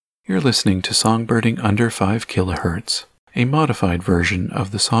You're listening to Songbirding Under 5 kHz, a modified version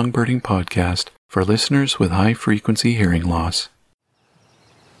of the Songbirding podcast for listeners with high-frequency hearing loss.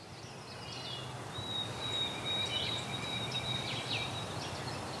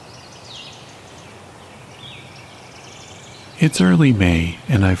 It's early May,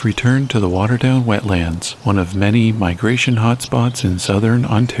 and I've returned to the Waterdown Wetlands, one of many migration hotspots in southern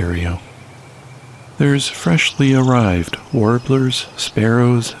Ontario. There's freshly arrived warblers,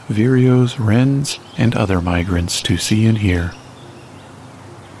 sparrows, vireos, wrens, and other migrants to see and hear.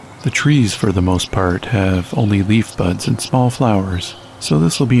 The trees, for the most part, have only leaf buds and small flowers, so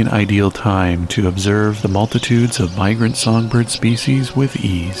this will be an ideal time to observe the multitudes of migrant songbird species with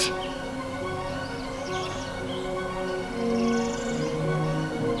ease.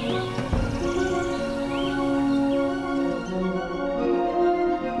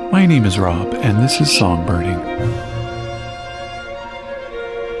 My name is Rob, and this is Songbirding.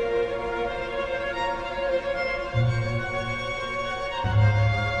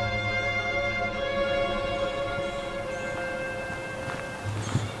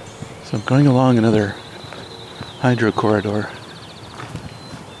 So I'm going along another hydro corridor.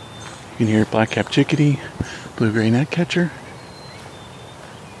 You can hear black-capped chickadee, blue-gray gnatcatcher,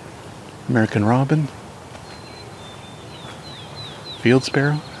 American robin, field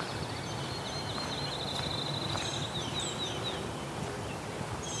sparrow.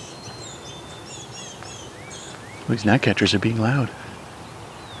 These gnatcatchers are being loud.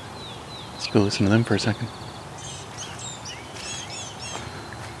 Let's go listen to them for a second.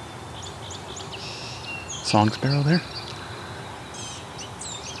 Song sparrow there.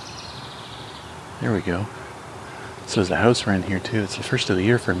 There we go. So there's the house wren here too. It's the first of the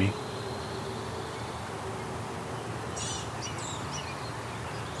year for me.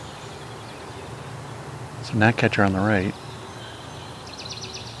 So gnatcatcher on the right.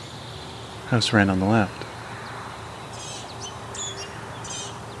 House wren on the left.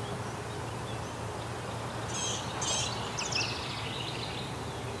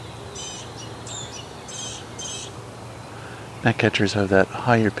 Gnatcatchers have that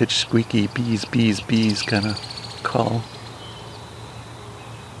higher pitched squeaky bees, bees, bees kind of call.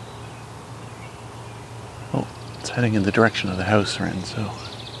 Oh, it's heading in the direction of the house wren, so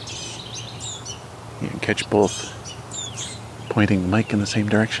you can catch both pointing the mic in the same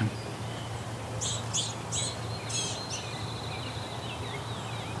direction.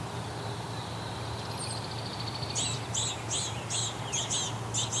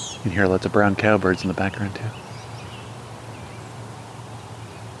 You can hear lots of brown cowbirds in the background too.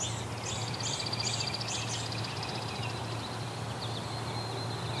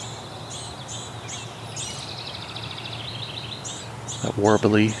 That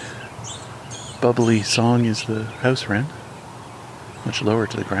warbly, bubbly song is the house wren, much lower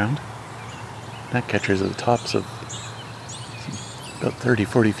to the ground. Gnatcatchers at the tops of about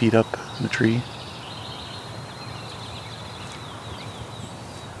 30-40 feet up in the tree.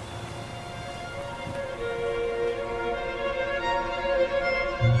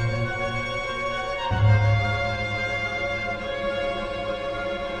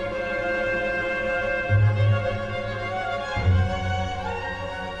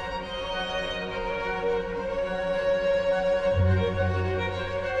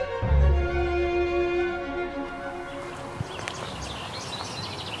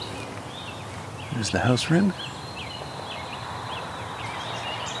 There's the house wren.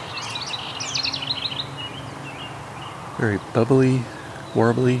 Very bubbly,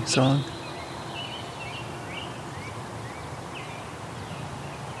 warbly song.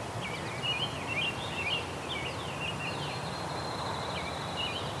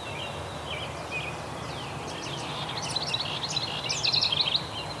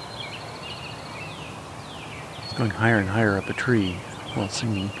 It's going higher and higher up a tree while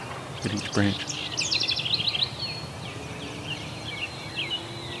singing at each branch.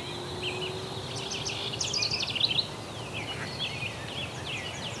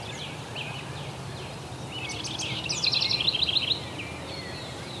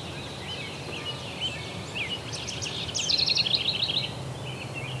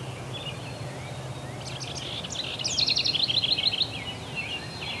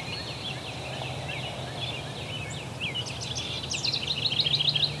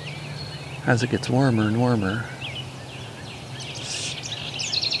 As it gets warmer and warmer,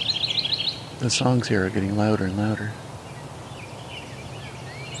 the songs here are getting louder and louder.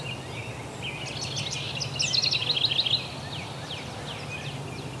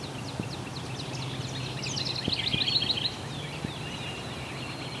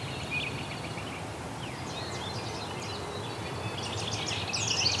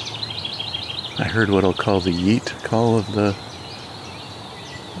 I heard what I'll call the yeet call of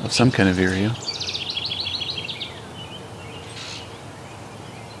some kind of vireo.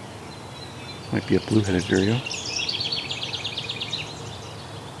 Might be a blue-headed vireo.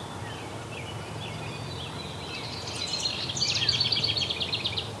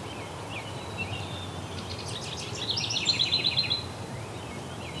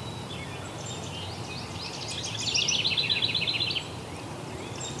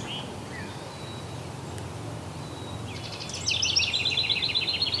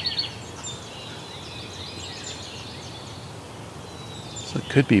 So it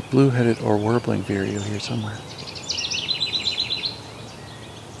could be blue-headed or warbling vireo here somewhere.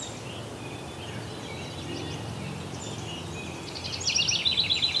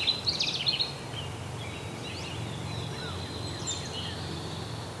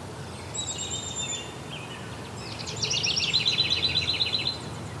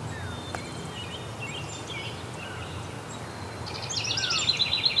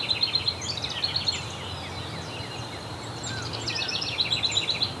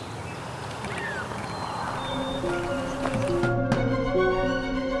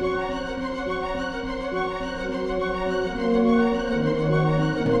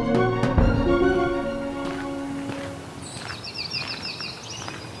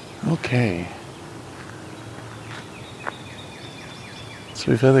 Okay. So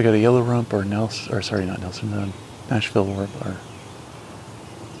we've either got a yellow rump or Nashville warbler.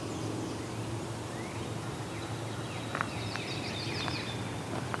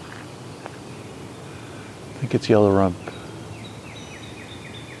 I think it's yellow rump,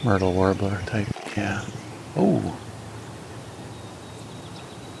 myrtle warbler type. Yeah. Oh.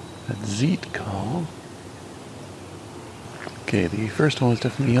 That zeet call. Okay, the first one was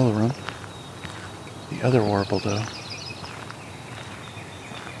definitely yellow rump. The other warble, though.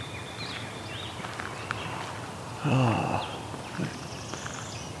 Oh.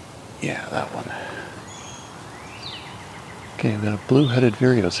 Yeah, that one. Okay, we've got a blue-headed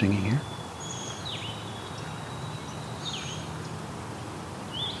vireo singing here.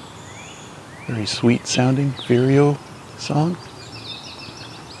 Very sweet sounding vireo song.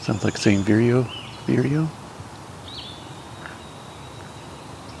 Sounds like saying vireo, vireo.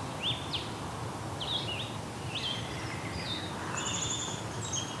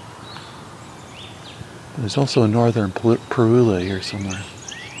 There's also a northern parula here somewhere.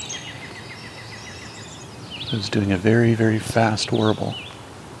 It's doing a very, very fast warble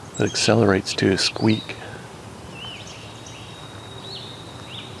that accelerates to a squeak.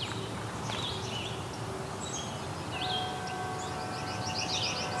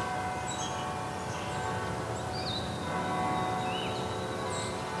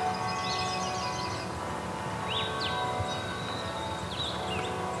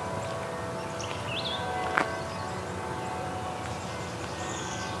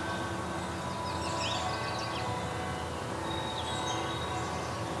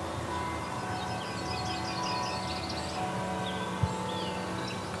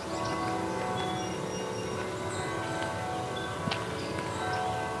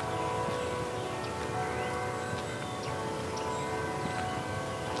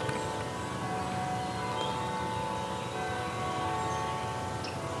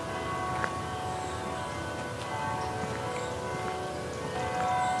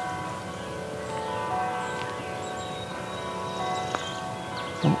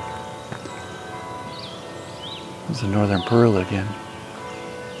 There's the northern parula again.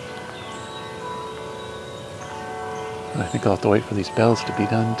 I think I'll have to wait for these bells to be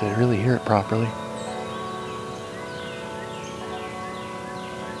done to really hear it properly.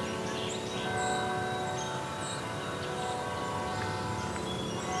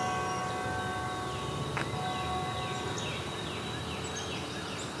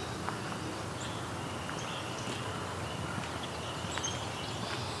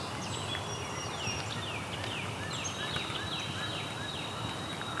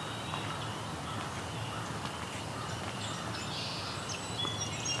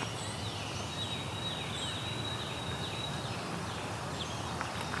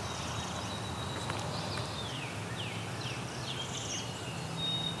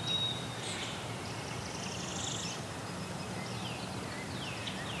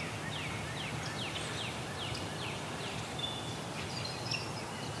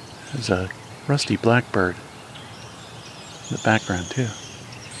 There's a rusty blackbird in the background too.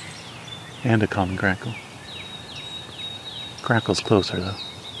 And a common grackle. Grackle's closer though.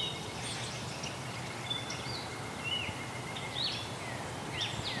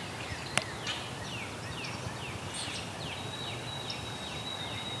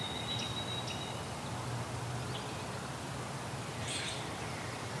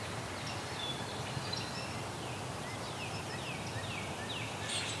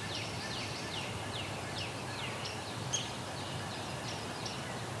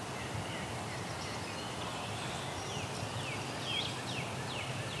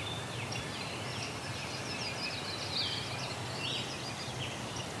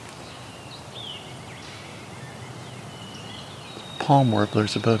 palm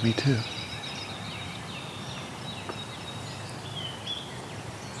warblers above me too.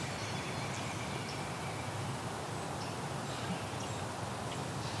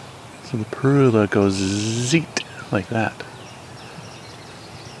 So the parula goes zeet like that.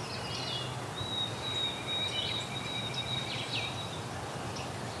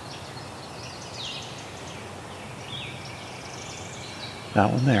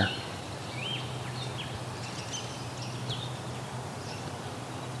 That one there.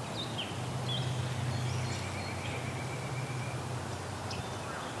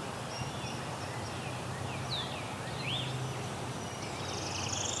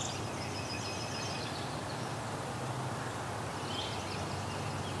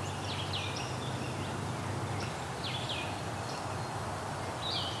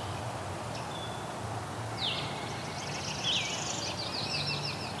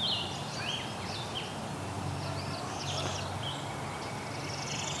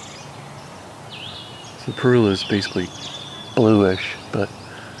 The parula is basically bluish, but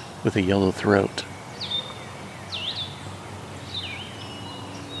with a yellow throat.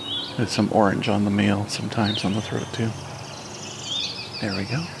 There's some orange on the male, sometimes on the throat too. There we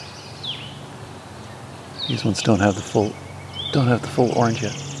go. These ones don't have the full orange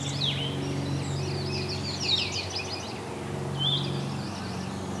yet.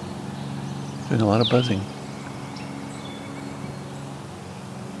 Doing a lot of buzzing.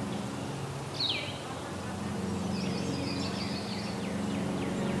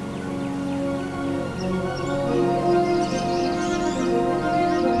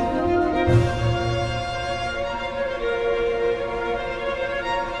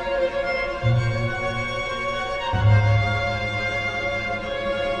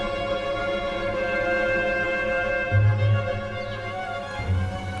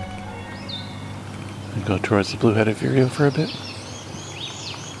 Go towards the blue-headed vireo for a bit.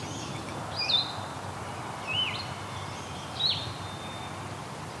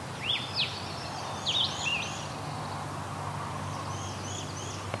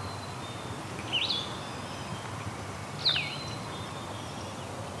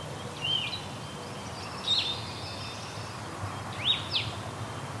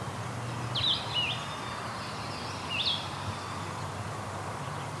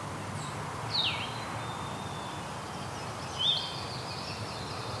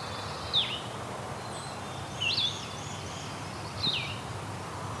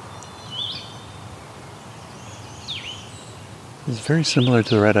 It's very similar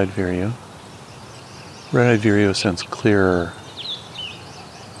to the red-eyed vireo. Red-eyed vireo sounds clearer,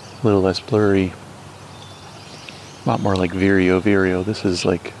 a little less blurry, a lot more like vireo. This is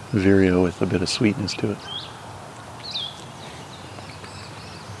like vireo with a bit of sweetness to it.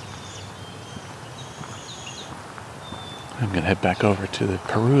 I'm going to head back over to the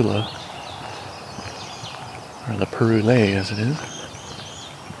parula, or the parule as it is.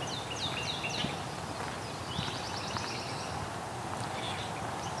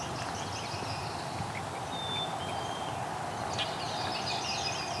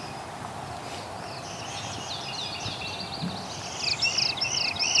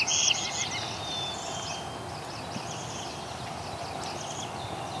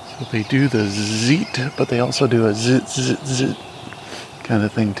 They do the zeet, but they also do a zit, zit, zit kind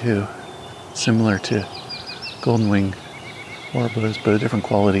of thing too. Similar to golden wing warblers, but a different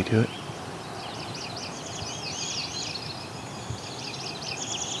quality to it.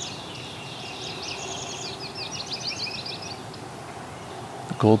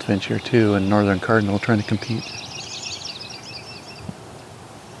 The goldfinch here too, and northern cardinal trying to compete.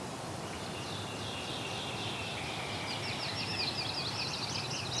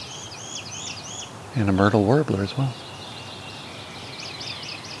 And a myrtle warbler as well.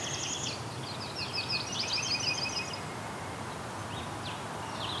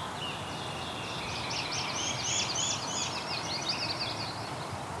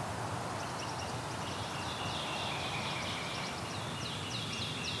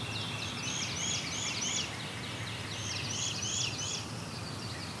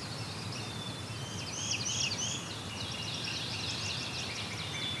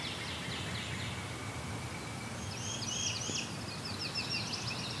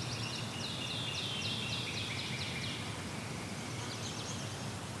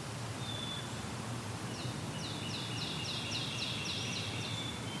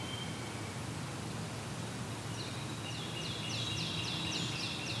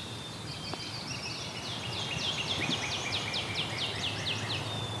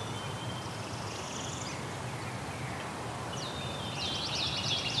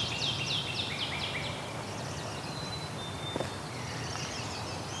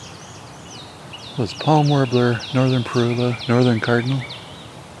 Was palm warbler, northern parula, northern cardinal,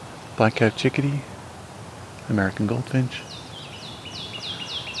 black-capped chickadee, American goldfinch,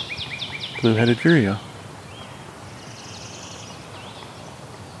 blue-headed vireo.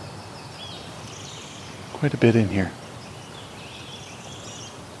 Quite a bit in here.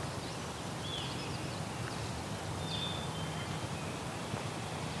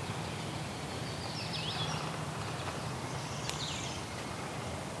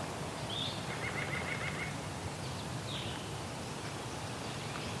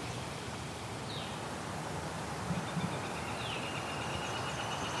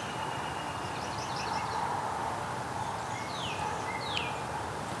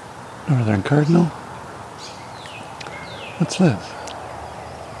 Northern cardinal. What's this?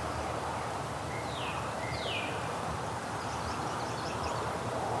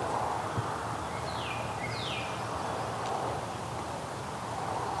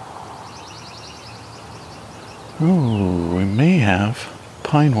 Oh, we may have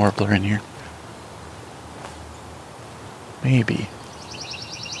pine warbler in here. Maybe.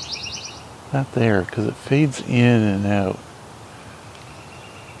 Not there, because it fades in and out.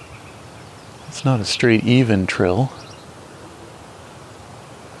 It's not a straight, even trill.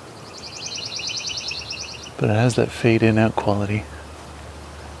 But it has that fade in out quality.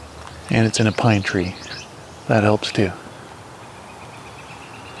 And it's in a pine tree. That helps too.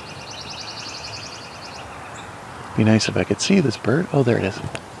 Be nice if I could see this bird. Oh, there it is.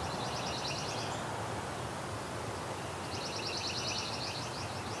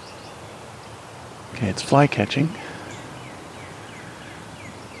 Okay, it's fly catching.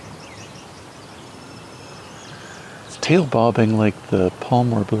 It's tail bobbing like the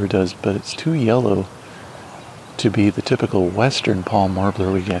palm warbler does, but it's too yellow to be the typical western palm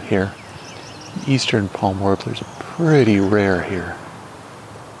warbler we get here. Eastern palm warblers are pretty rare here.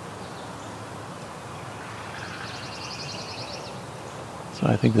 So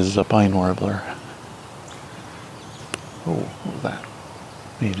I think this is a pine warbler. Oh, what was that?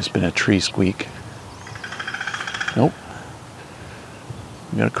 May have just been a tree squeak. Nope.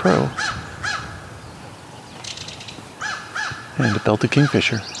 We got a crow. And a belted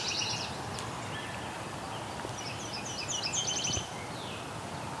kingfisher.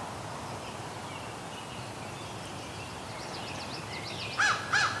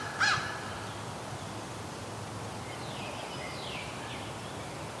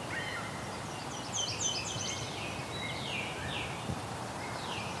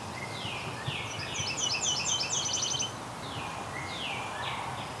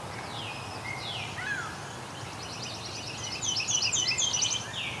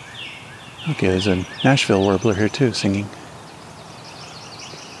 Okay, there's a Nashville warbler here too, singing.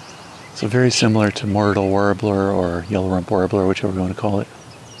 So very similar to myrtle warbler or yellow rump warbler, whichever you want to call it.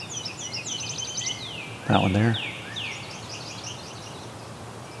 That one there.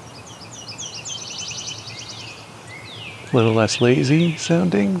 A little less lazy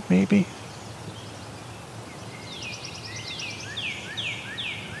sounding, maybe.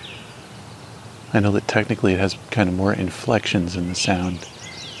 I know that technically it has kind of more inflections in the sound.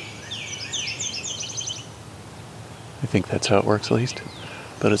 I think that's how it works at least.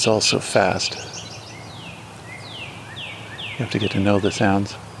 But it's also fast. You have to get to know the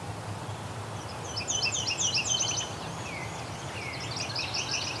sounds.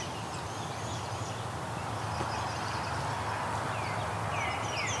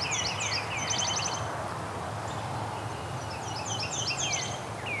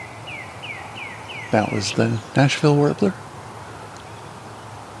 That was the Nashville warbler.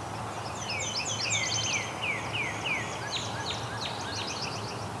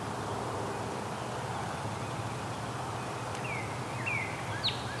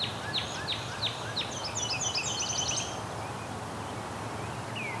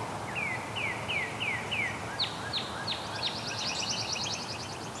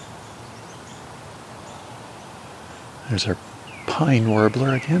 There's our pine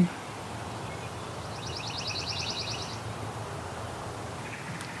warbler again.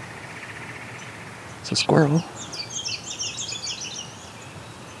 It's a squirrel.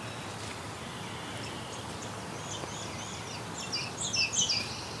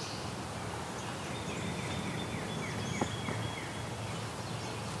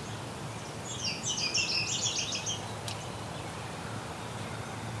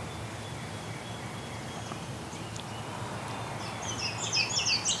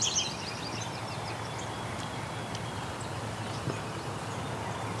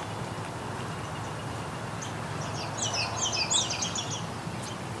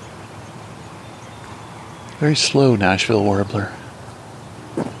 Very slow Nashville warbler.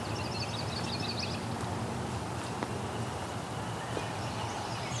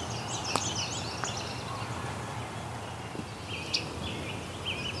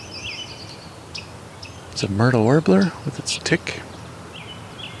 It's a myrtle warbler with its tick.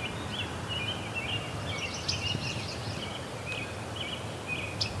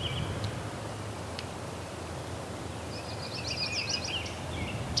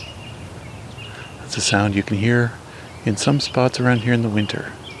 That's a sound you can hear in some spots around here in the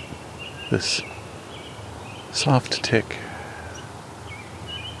winter. This soft tick.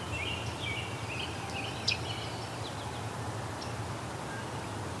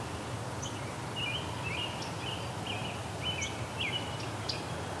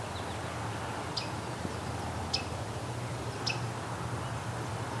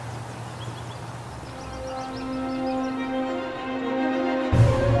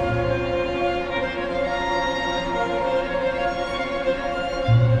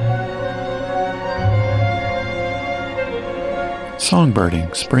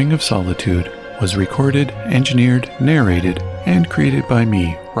 Songbirding Spring of Solitude was recorded, engineered, narrated, and created by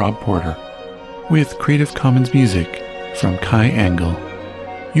me, Rob Porter, with Creative Commons music from Kai Engel.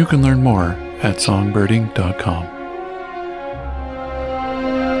 You can learn more at songbirding.com.